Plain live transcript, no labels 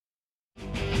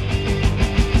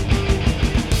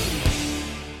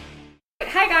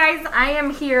Hi guys, I am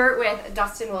here with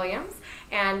Dustin Williams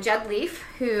and Jed Leaf,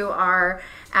 who are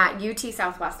at UT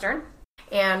Southwestern.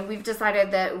 And we've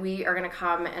decided that we are going to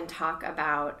come and talk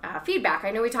about feedback.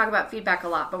 I know we talk about feedback a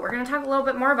lot, but we're going to talk a little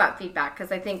bit more about feedback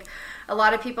because I think a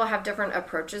lot of people have different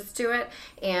approaches to it.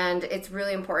 And it's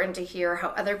really important to hear how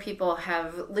other people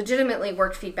have legitimately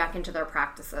worked feedback into their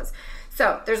practices.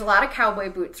 So there's a lot of cowboy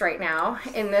boots right now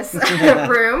in this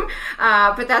room,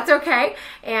 but that's okay.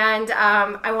 And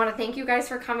I want to thank you guys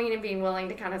for coming and being willing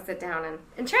to kind of sit down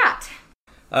and chat.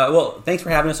 Well, thanks for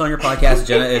having us on your podcast,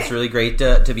 Jenna. It's really great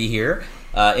to be here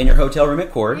in your hotel room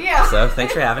at Cord. Yeah. So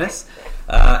thanks for having us.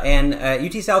 And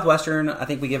UT Southwestern, I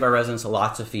think we give our residents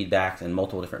lots of feedback in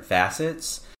multiple different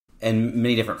facets and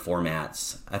many different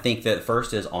formats. I think that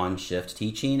first is on-shift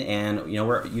teaching. And, you know,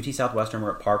 we're at UT Southwestern,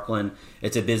 we're at Parkland.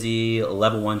 It's a busy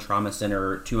level 1 trauma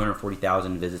center,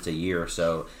 240,000 visits a year.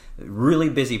 So really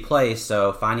busy place.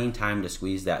 So finding time to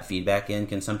squeeze that feedback in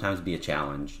can sometimes be a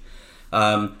challenge.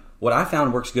 What I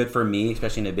found works good for me,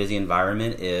 especially in a busy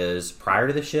environment, is prior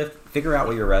to the shift, figure out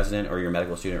what your resident or your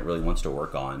medical student really wants to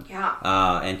work on.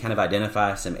 Yeah. And kind of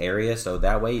identify some areas. So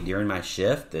that way, during my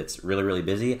shift that's really, really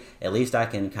busy, at least I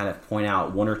can kind of point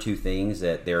out one or two things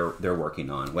that they're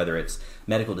working on, whether it's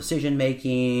medical decision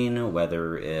making,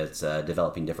 whether it's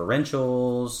developing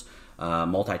differentials,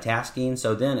 multitasking.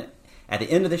 So then at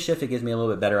the end of the shift, it gives me a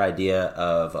little bit better idea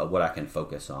of what I can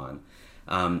focus on.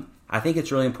 I think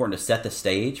it's really important to set the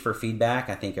stage for feedback.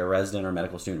 I think a resident or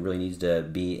medical student really needs to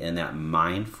be in that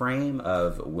mind frame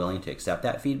of willing to accept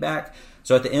that feedback.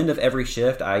 So at the end of every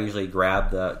shift, I usually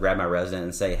grab my resident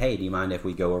and say, hey, do you mind if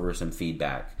we go over some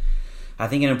feedback? I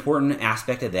think an important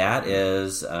aspect of that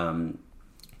is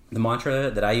the mantra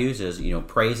that I use is, you know,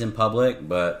 praise in public,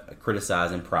 but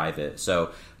criticize in private.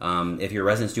 So if your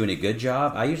resident's doing a good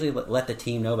job, I usually let the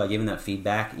team know by giving that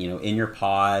feedback, you know, in your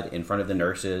pod, in front of the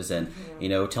nurses, and, you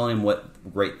know, telling them what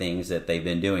great things that they've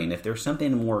been doing. If there's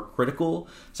something more critical,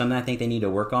 something I think they need to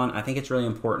work on, I think it's really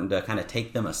important to kind of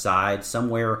take them aside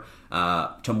somewhere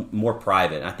to more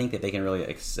private. I think that they can really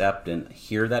accept and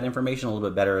hear that information a little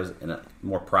bit better in a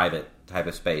more private type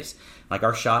of space. Like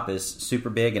our shop is super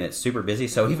big and it's super busy,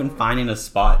 so even finding a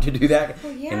spot to do that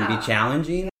can be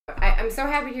challenging. I'm so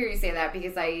happy to hear you say that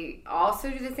because I also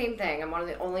do the same thing. I'm one of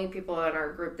the only people in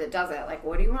our group that does it. Like,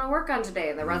 what do you want to work on today?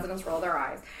 And the residents roll their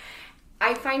eyes.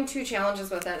 I find two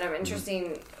challenges with it, and I'm interested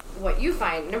in what you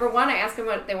find. Number one, I ask them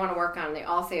what they want to work on. They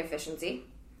all say efficiency,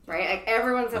 right? Like,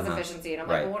 everyone says efficiency, and I'm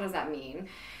like, well, what does that mean?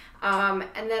 And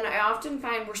then I often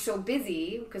find we're so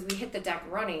busy because we hit the deck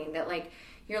running that, like,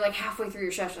 you're like halfway through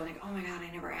your shift, you're like, oh my God, I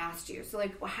never asked you. So,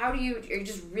 like, are you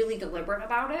just really deliberate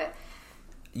about it?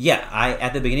 Yeah,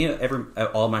 at the beginning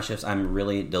of all of my shifts, I'm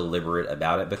really deliberate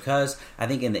about it because I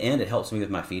think in the end it helps me with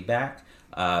my feedback.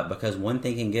 Because one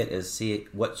thing you can get is see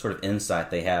what sort of insight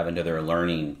they have into their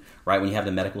learning, right? When you have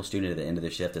the medical student at the end of the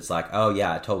shift, it's like, oh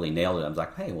yeah, I totally nailed it. I'm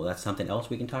like, hey, well, that's something else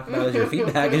we can talk about as your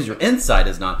feedback is your insight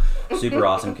is not super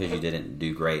awesome because you didn't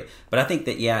do great. But I think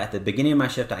that, yeah, at the beginning of my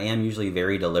shift, I am usually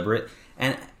very deliberate.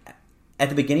 And at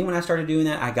the beginning when I started doing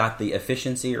that, I got the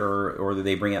efficiency or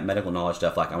they bring up medical knowledge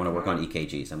stuff like I want to work on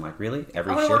EKGs. I'm like, really? I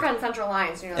want to work on central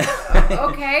lines. And you're like,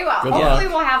 okay, well, hopefully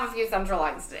we'll have a few central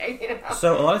lines today. You know?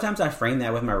 So a lot of times I frame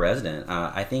that with my resident.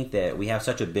 I think that we have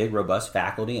such a big, robust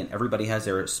faculty and everybody has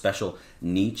their special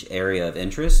niche area of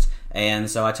interest. And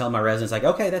so I tell my residents, like,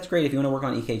 okay, that's great. If you want to work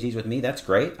on EKGs with me, that's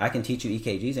great. I can teach you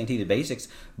EKGs, I can teach you the basics.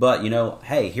 But, you know,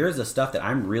 hey, here's the stuff that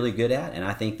I'm really good at. And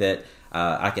I think that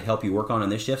I could help you work on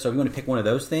this shift. So if you want to pick one of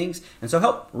those things, and so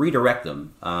help redirect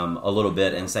them a little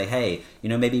bit and say, hey, you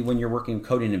know, maybe when you're working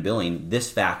coding and billing, this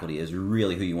faculty is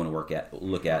really who you want to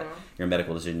look at your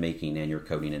medical decision making and your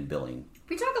coding and billing.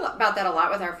 We talk about that a lot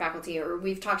with our faculty, or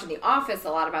we've talked in the office a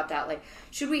lot about that. Like,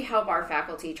 should we help our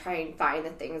faculty try and find the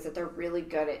things that they're really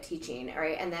good at teaching,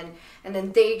 right? And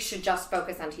then they should just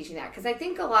focus on teaching that. Because I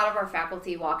think a lot of our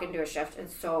faculty walk into a shift and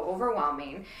it's so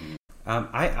overwhelming.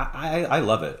 I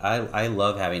love it. I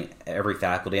love having every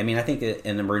faculty. I mean, I think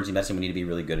in emergency medicine we need to be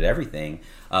really good at everything,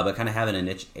 but kind of having a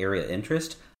niche area of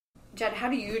interest. Jed, how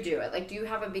do you do it? Like, do you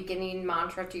have a beginning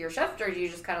mantra to your shift, or do you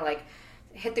just kind of like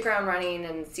hit the ground running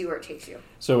and see where it takes you?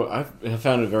 So I've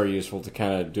found it very useful to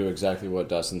kind of do exactly what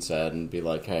Dustin said and be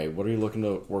like, hey, what are you looking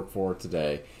to work for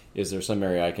today? Is there some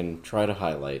area I can try to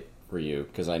highlight for you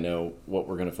because I know what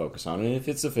we're going to focus on. And if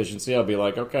it's efficiency, I'll be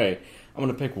like, okay, I'm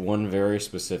going to pick one very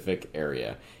specific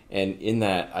area. And in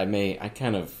that, I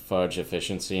kind of fudge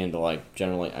efficiency into like,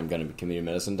 generally, I'm going to be a community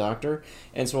medicine doctor.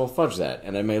 And so I'll fudge that.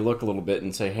 And I may look a little bit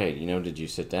and say, hey, did you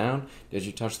sit down? Did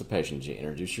you touch the patient? Did you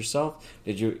introduce yourself?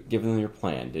 Did you give them your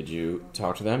plan? Did you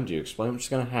talk to them? Did you explain what's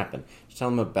going to happen? Did you tell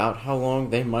them about how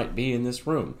long they might be in this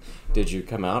room? Did you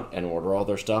come out and order all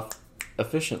their stuff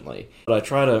efficiently? But I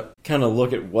try to kind of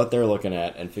look at what they're looking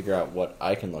at and figure out what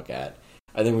I can look at.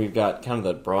 I think we've got kind of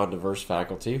that broad, diverse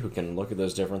faculty who can look at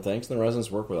those different things. The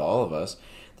residents work with all of us.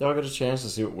 They all get a chance to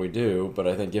see what we do, but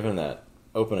I think given that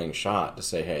opening shot to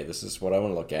say, hey, this is what I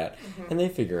want to look at, and they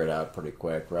figure it out pretty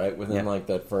quick, right? Within like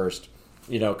that first,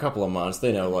 couple of months,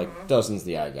 they know like Dustin's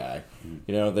the eye guy.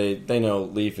 They know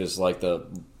Leaf is like the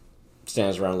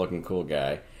stands around looking cool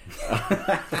guy.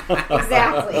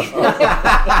 Exactly.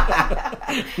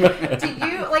 Do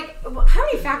you how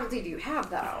many faculty do you have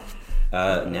though?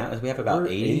 Now we have about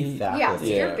 80 faculty. Yeah, so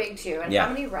you're big too. And Yeah.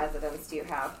 how many residents do you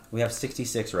have? We have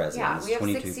 66 residents. Yeah, we have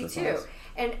 22 62. professors.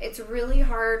 And it's really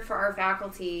hard for our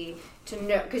faculty to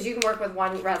know, because you can work with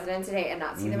one resident today and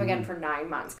not see them again for 9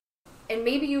 months. And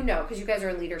maybe because you guys are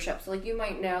in leadership, so you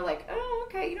might know oh,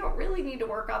 okay, you don't really need to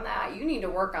work on that. You need to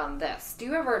work on this. Do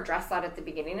you ever address that at the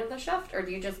beginning of the shift, or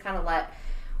do you just kind of let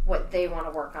what they want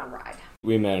to work on ride?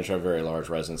 We manage our very large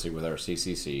residency with our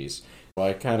CCCs.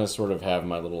 I kind of sort of have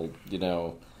my little,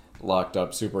 locked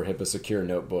up super HIPAA secure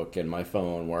notebook in my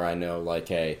phone where I know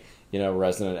hey,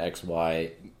 resident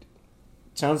XY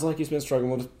sounds like he's been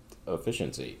struggling with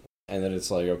efficiency. And then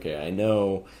it's okay, I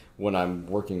know when I'm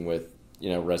working with,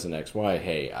 resident XY,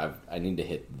 hey, I need to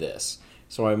hit this.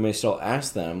 So I may still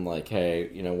ask them hey,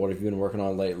 what have you been working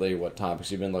on lately? What topics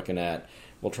have you been looking at?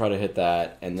 We'll try to hit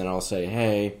that. And then I'll say,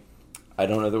 hey, I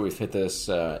don't know that we've hit this,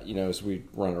 as we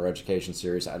run our education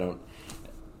series, I don't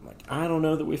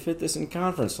know that we've hit this in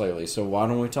conference lately, so why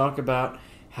don't we talk about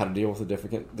how to deal with a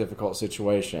difficult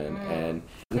situation? And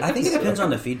I think it depends on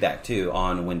the feedback, too,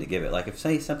 on when to give it. If,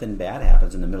 say, something bad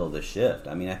happens in the middle of the shift,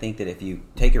 I think that if you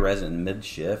take a resident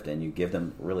mid-shift and you give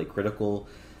them really critical,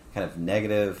 kind of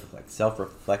negative,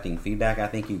 self-reflecting feedback, I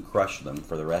think you crush them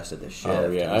for the rest of the shift.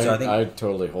 Oh, yeah, so I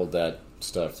totally hold that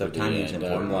stuff so to the timing is end.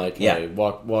 important. I'm hey,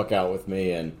 walk out with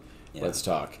me and let's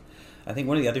talk. I think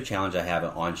one of the other challenge I have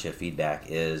on shift feedback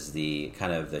is the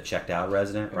kind of the checked out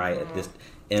resident, right? At this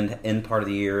end part of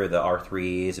the year, the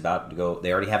R3 is about to go.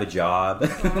 They already have a job,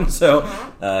 so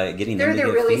getting them to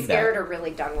give really feedback. Scared or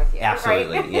really done with you.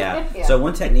 Absolutely, right? yeah. So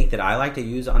one technique that I like to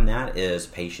use on that is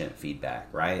patient feedback,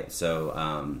 right?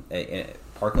 So at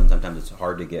Parkland, sometimes it's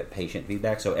hard to get patient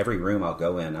feedback. So every room I'll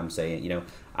go in, I'm saying,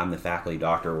 I'm the faculty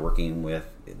doctor working with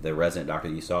the resident doctor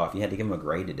that you saw. If you had to give them a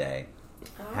grade today,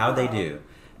 how'd they do?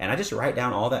 And I just write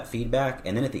down all that feedback,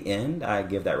 and then at the end, I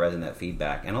give that resident that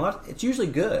feedback. And it's usually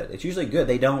good.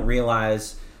 They don't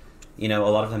realize, a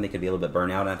lot of time they could be a little bit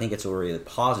burnt out. And I think it's a really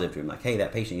positive to them. Hey,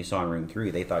 that patient you saw in room 3,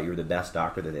 they thought you were the best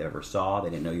doctor that they ever saw. They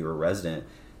didn't know you were a resident,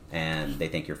 and they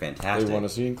think you're fantastic. They want to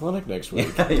see you in clinic next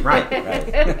week.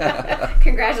 right.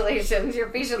 Congratulations, your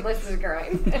patient list is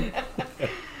growing.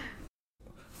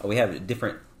 We have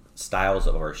different styles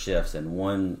of our shifts, and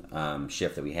one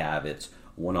shift that we have, it's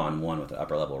one-on-one with an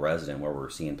upper-level resident where we're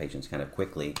seeing patients kind of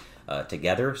quickly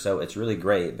together. So it's really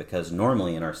great because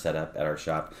normally in our setup at our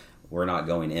shop, we're not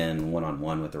going in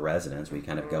one-on-one with the residents. We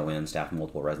kind of go in, staff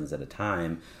multiple residents at a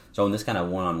time. So in this kind of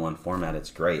one-on-one format,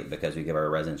 it's great because we give our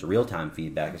residents real-time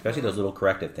feedback, especially those little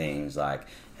corrective things like,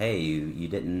 hey,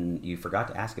 you forgot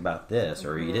to ask about this,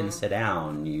 or you didn't sit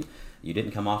down, you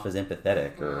didn't come off as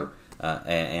empathetic, or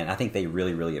and I think they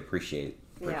really, really appreciate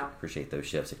those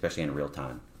shifts, especially in real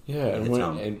time. Yeah,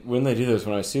 and when they do this,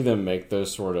 when I see them make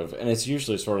those sort of, and it's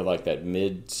usually sort of like that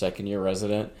mid-second year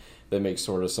resident, they make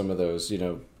sort of some of those,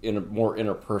 more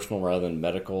interpersonal rather than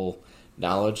medical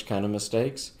knowledge kind of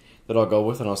mistakes that I'll go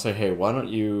with, and I'll say, hey, why don't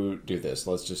you do this?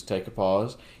 Let's just take a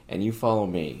pause, and you follow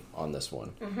me on this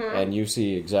one. And you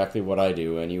see exactly what I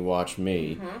do, and you watch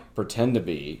me pretend to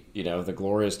be, the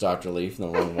glorious Dr. Leaf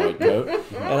in the long white coat,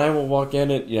 and I will walk in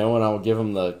it, and I will give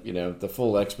them the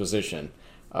full exposition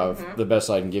of the best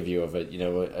I can give you of it,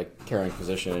 a caring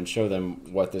physician, and show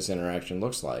them what this interaction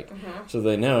looks like. So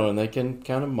they know, and they can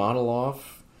kind of model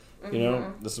off,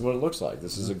 this is what it looks like.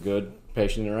 This is a good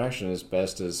patient interaction as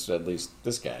best as at least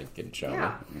this guy can show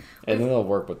me. And then they'll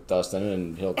work with Dustin,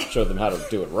 and he'll show them how to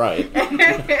do it right.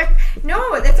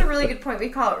 No, that's a really good point. We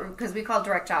call it, because we call it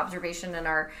direct observation in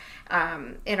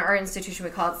our institution,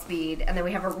 we call it speed, and then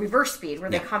we have a reverse speed where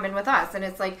they come in with us, and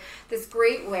it's like this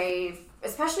great way,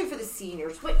 especially for the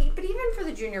seniors, but even for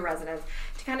the junior residents,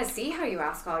 to kind of see how you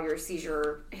ask all your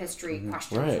seizure history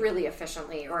questions really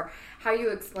efficiently, or how you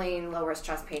explain low risk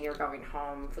chest pain you're going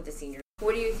home for the seniors.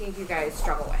 What do you think you guys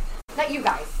struggle with? Not you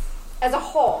guys, as a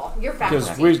whole, your faculty.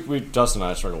 Because we Dustin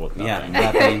and I struggle with nothing.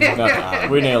 Nothing.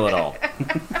 We nail it all.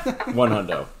 One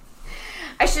hundo.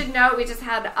 I should note, we just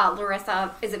had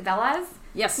Larissa, is it Velez?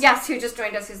 Yes. Yes, who just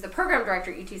joined us, who's the program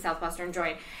director at UT Southwestern,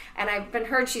 joined. And I've been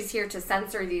heard she's here to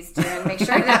censor these two and make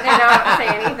sure that they don't say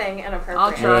anything inappropriate.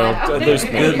 I'll try.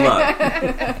 Good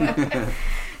luck.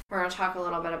 We're going to talk a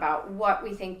little bit about what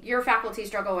we think your faculty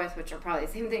struggle with, which are probably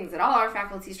the same things that all our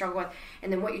faculty struggle with,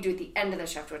 and then what you do at the end of the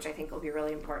shift, which I think will be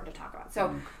really important to talk about.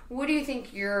 So what do you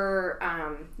think your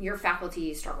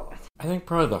faculty struggle with? I think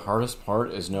probably the hardest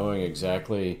part is knowing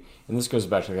exactly, and this goes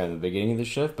back to kind of the beginning of the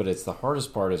shift, but it's the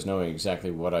hardest part is knowing exactly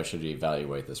what I should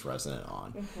evaluate this resident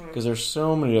on. Because there's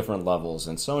so many different levels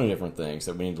and so many different things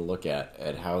that we need to look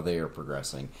at how they are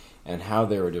progressing and how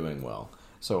they are doing well.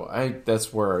 So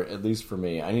that's where, at least for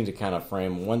me, I need to kind of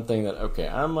frame one thing that, okay,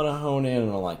 I'm going to hone in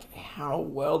and I'm like, how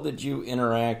well did you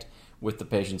interact with the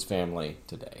patient's family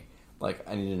today? Like,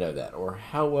 I need to know that. Or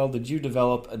how well did you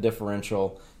develop a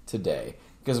differential today?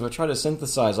 Because if I try to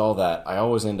synthesize all that, I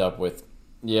always end up with,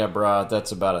 yeah, brah,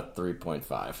 that's about a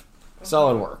 3.5.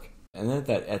 Solid work. And then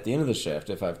at the end of the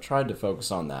shift, if I've tried to focus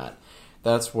on that,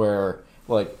 that's where,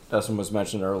 like Dustin was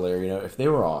mentioned earlier, if they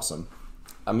were awesome,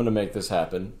 I'm going to make this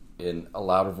happen in a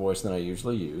louder voice than I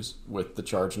usually use, with the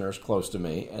charge nurse close to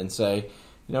me, and say,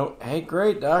 hey,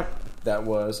 great, doc, that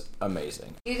was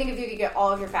amazing. Do you think if you could get all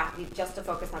of your faculty just to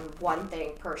focus on one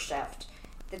thing per shift,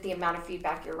 that the amount of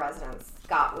feedback your residents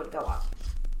got would go up?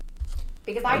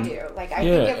 Because I do. Like, I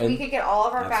think if we could get all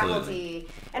of our faculty,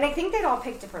 and I think they'd all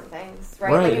pick different things,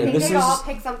 right? Like, I think they'd all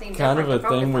pick something kind different.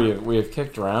 Kind of a thing we have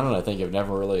kicked around, and I think have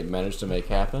never really managed to make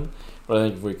happen. But I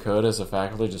think if we could, as a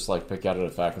faculty, just like pick out at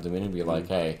a faculty meeting, be like,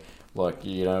 hey, look,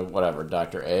 whatever,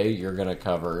 Dr. A, you're going to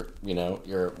cover,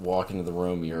 you're walking into the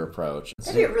room, your approach.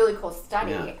 It'd be a really cool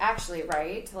study, actually,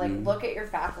 right? To look at your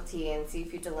faculty and see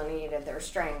if you delineated their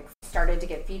strengths, started to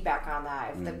get feedback on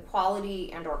that, if the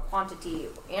quality and or quantity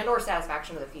and or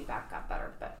satisfaction of the feedback got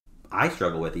better. But I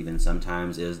struggle with even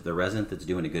sometimes is the resident that's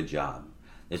doing a good job.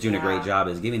 That's doing a great job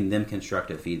is giving them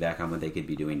constructive feedback on what they could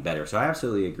be doing better. So I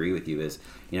absolutely agree with you is,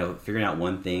 figuring out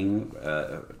one thing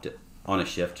on a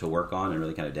shift to work on and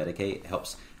really kind of dedicate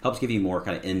helps give you more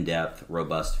kind of in-depth,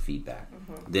 robust feedback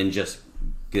than just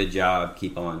good job,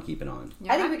 keep on keeping on.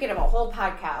 I think we could have a whole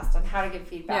podcast on how to give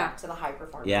feedback to the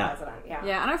high-performing resident.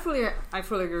 Yeah, and I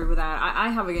fully agree with that. I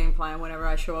have a game plan whenever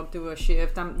I show up to a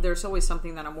shift. There's always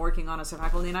something that I'm working on as a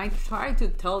faculty, and I try to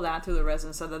tell that to the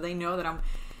residents so that they know that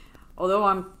although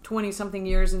I'm 20-something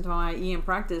years into my EM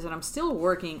practice, and I'm still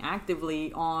working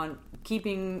actively on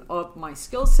keeping up my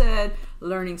skill set,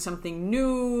 learning something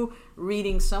new,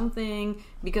 reading something,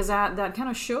 because that kind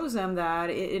of shows them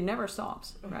that it never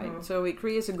stops, right? So it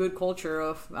creates a good culture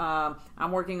of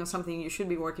I'm working on something, you should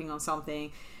be working on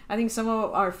something. I think some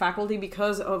of our faculty,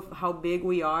 because of how big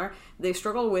we are, they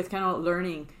struggle with kind of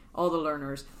learning all the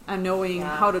learners and knowing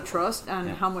how to trust and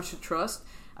how much to trust.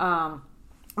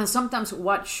 And sometimes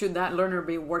what should that learner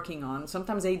be working on?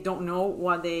 Sometimes they don't know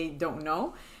what they don't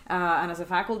know. And as a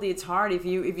faculty, it's hard if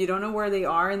you don't know where they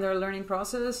are in their learning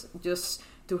process, just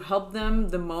to help them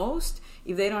the most.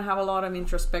 If they don't have a lot of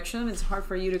introspection, it's hard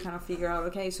for you to kind of figure out,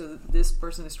 okay, so this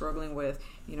person is struggling with,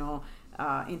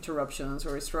 interruptions,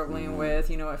 or is struggling with,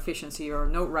 efficiency or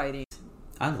note writing.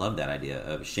 I love that idea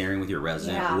of sharing with your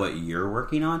resident what you're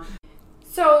working on.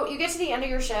 So you get to the end of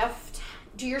your shift.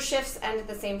 Do your shifts end at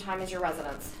the same time as your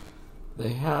residents?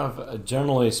 They have,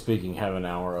 generally speaking, have an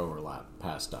hour overlap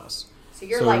past us. So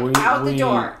you're out the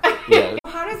door. Yeah.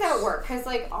 How does that work? Because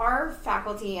our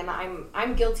faculty, and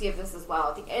I'm guilty of this as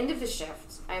well, at the end of the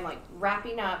shift, I'm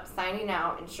wrapping up, signing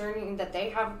out, ensuring that they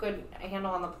have a good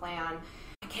handle on the plan.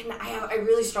 I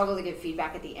really struggle to give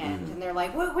feedback at the end, and they're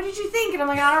like, what did you think? And I'm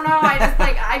like, I don't know.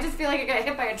 I just feel like I got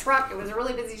hit by a truck. It was a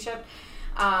really busy shift.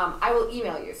 I will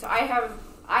email you. So I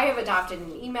have adopted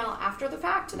an email after the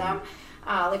fact to them,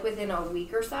 within a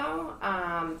week or so,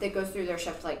 that goes through their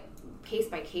shift case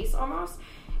by case almost.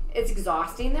 It's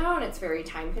exhausting though, and it's very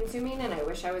time consuming, and I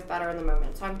wish I was better in the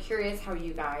moment. So I'm curious how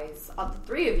you guys, the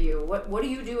three of you, what do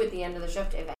you do at the end of the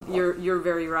shift event? You're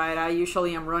very right. I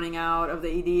usually am running out of the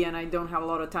ED, and I don't have a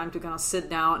lot of time to kind of sit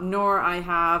down, nor I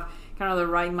have kind of the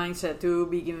right mindset to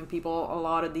be giving people a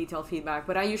lot of detailed feedback.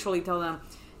 But I usually tell them,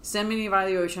 send me an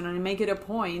evaluation and make it a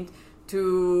point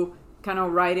to kind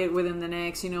of write it within the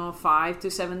next, 5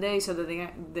 to 7 days so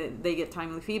that they get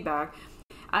timely feedback.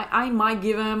 I might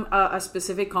give them a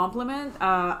specific compliment.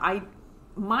 I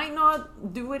might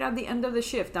not do it at the end of the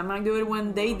shift. I might do it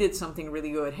when they did something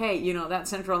really good. Hey, that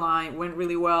central line went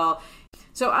really well.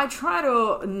 So I try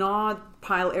to not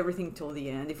pile everything till the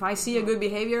end. If I see a good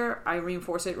behavior, I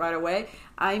reinforce it right away.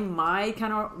 I might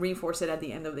kind of reinforce it at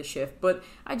the end of the shift, but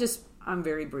I'm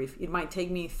very brief. It might take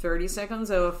me 30 seconds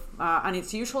and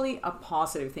it's usually a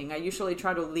positive thing. I usually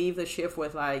try to leave the shift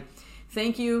with like,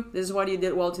 thank you, this is what you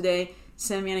did well today,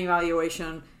 send me an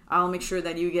evaluation. I'll make sure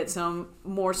that you get some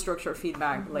more structured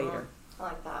feedback later. I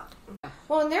like that.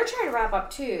 Well, and they're trying to wrap up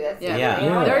too. That's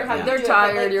they're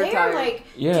tired. You're tired. Like,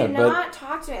 do not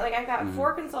talk to me. Like, I've got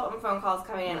 4 consultant phone calls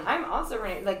coming in. I'm also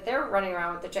running. Like, they're running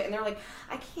around with the check, and they're like,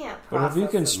 I can't process. But if you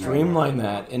can this streamline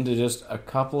that into just a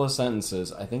couple of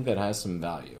sentences, I think that has some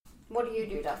value. What do you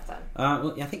do, Dustin?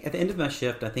 Well, I think at the end of my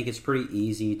shift, I think it's pretty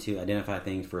easy to identify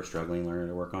things for a struggling learner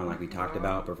to work on, like we talked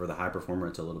about. But for the high performer,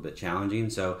 it's a little bit challenging.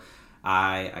 So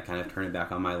I kind of turn it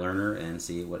back on my learner and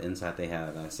see what insight they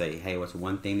have. I say, hey, what's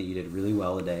one thing that you did really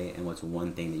well today, and what's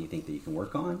one thing that you think that you can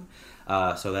work on?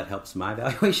 So that helps my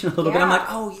evaluation a little bit. I'm like,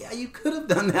 oh yeah, you could have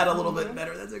done that a little bit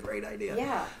better. That's a great idea.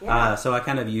 Yeah. So I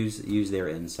kind of use their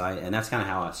insight, and that's kind of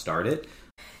how I started.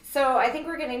 So I think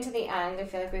we're getting to the end. I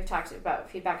feel like we've talked about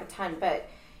feedback a ton, but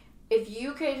if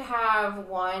you could have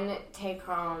one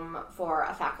take-home for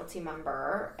a faculty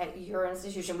member at your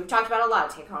institution, we've talked about a lot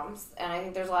of take-homes, and I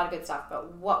think there's a lot of good stuff,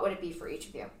 but what would it be for each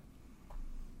of you?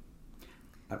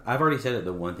 I've already said it.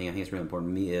 The one thing I think is really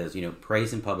important to me is,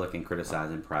 praise in public and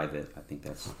criticize in private. I think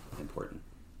that's important.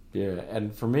 Yeah,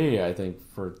 and for me, I think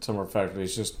for some of our faculty,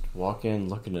 it's just walk in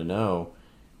looking to know.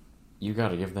 You got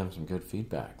to give them some good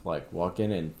feedback. Like, walk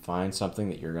in and find something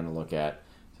that you're going to look at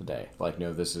today. Like,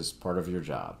 no, this is part of your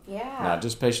job. Yeah. Not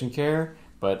just patient care,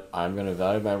 but I'm going to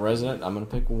evaluate my resident. I'm going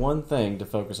to pick one thing to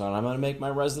focus on. I'm going to make my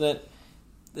resident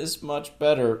this much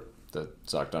better. That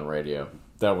sucked on radio.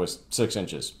 That was 6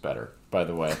 inches better, by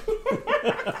the way.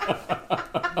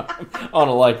 On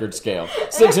a Likert scale.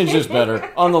 6 inches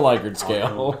better on the Likert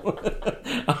scale.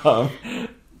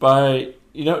 By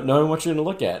knowing what you're going to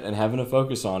look at and having a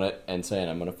focus on it and saying,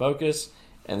 I'm going to focus,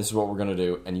 and this is what we're going to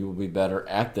do, and you will be better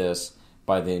at this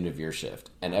by the end of your shift.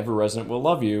 And every resident will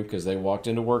love you because they walked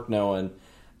into work knowing,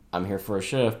 I'm here for a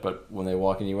shift, but when they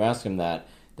walk in, you ask them that,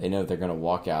 they know they're going to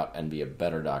walk out and be a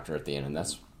better doctor at the end, and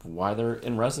that's why they're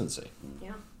in residency.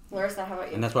 Yeah. Larissa, how about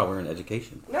you? And that's why we're in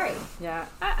education. Right. Yeah.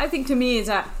 I think to me is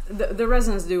that the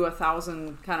residents do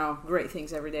 1,000 kind of great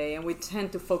things every day, and we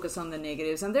tend to focus on the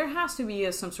negatives. And there has to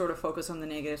be some sort of focus on the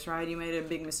negatives, right? You made a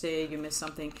big mistake, you missed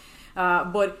something.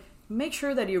 But make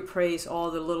sure that you praise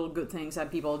all the little good things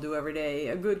that people do every day.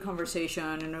 A good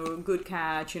conversation, a good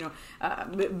catch,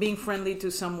 being friendly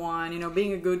to someone,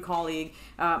 being a good colleague.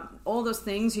 All those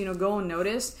things, go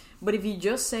unnoticed. But if you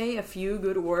just say a few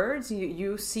good words,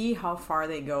 you see how far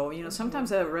they go. Sometimes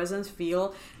the residents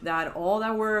feel that all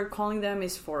that we're calling them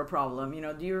is for a problem.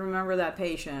 Do you remember that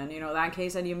patient? That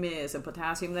case that you missed, a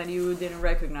potassium that you didn't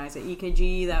recognize, an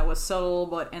EKG that was subtle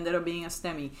but ended up being a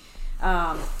STEMI.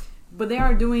 But they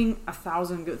are doing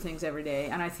 1,000 good things every day.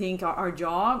 And I think our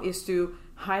job is to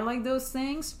highlight those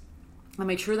things and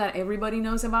make sure that everybody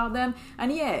knows about them.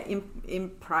 And in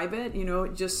private,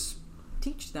 just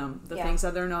teach them the things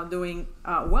that they're not doing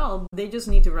well. They just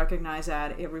need to recognize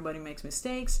that everybody makes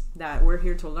mistakes, that we're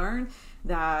here to learn,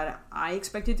 that I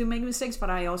expect you to make mistakes,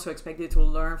 but I also expect you to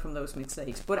learn from those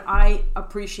mistakes. But I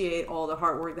appreciate all the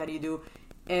hard work that you do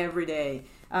every day.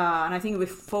 And I think if we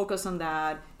focus on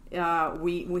that,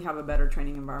 we have a better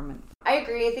training environment. I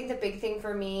agree. I think the big thing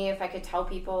for me, if I could tell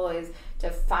people, is to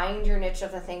find your niche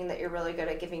of the thing that you're really good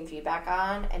at giving feedback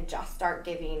on, and just start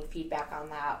giving feedback on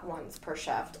that once per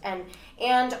shift, and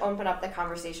open up the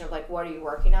conversation of like, what are you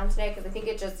working on today? Because I think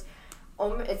it just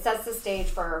it sets the stage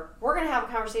for, we're going to have a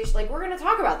conversation, like, we're going to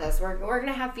talk about this, we're going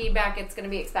to have feedback, it's going to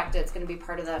be expected, it's going to be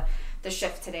part of the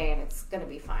shift today, and it's going to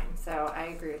be fine. So I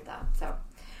agree with that. So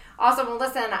awesome. Well,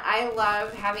 listen, I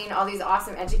love having all these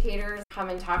awesome educators come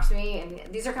and talk to me. And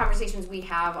these are conversations we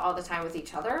have all the time with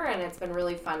each other. And it's been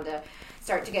really fun to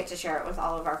start to get to share it with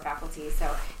all of our faculty. So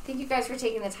thank you guys for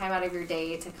taking the time out of your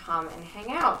day to come and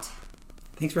hang out.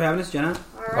 Thanks for having us, Jenna.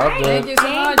 All right. Thank you so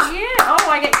much. Oh,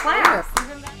 I get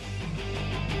claps.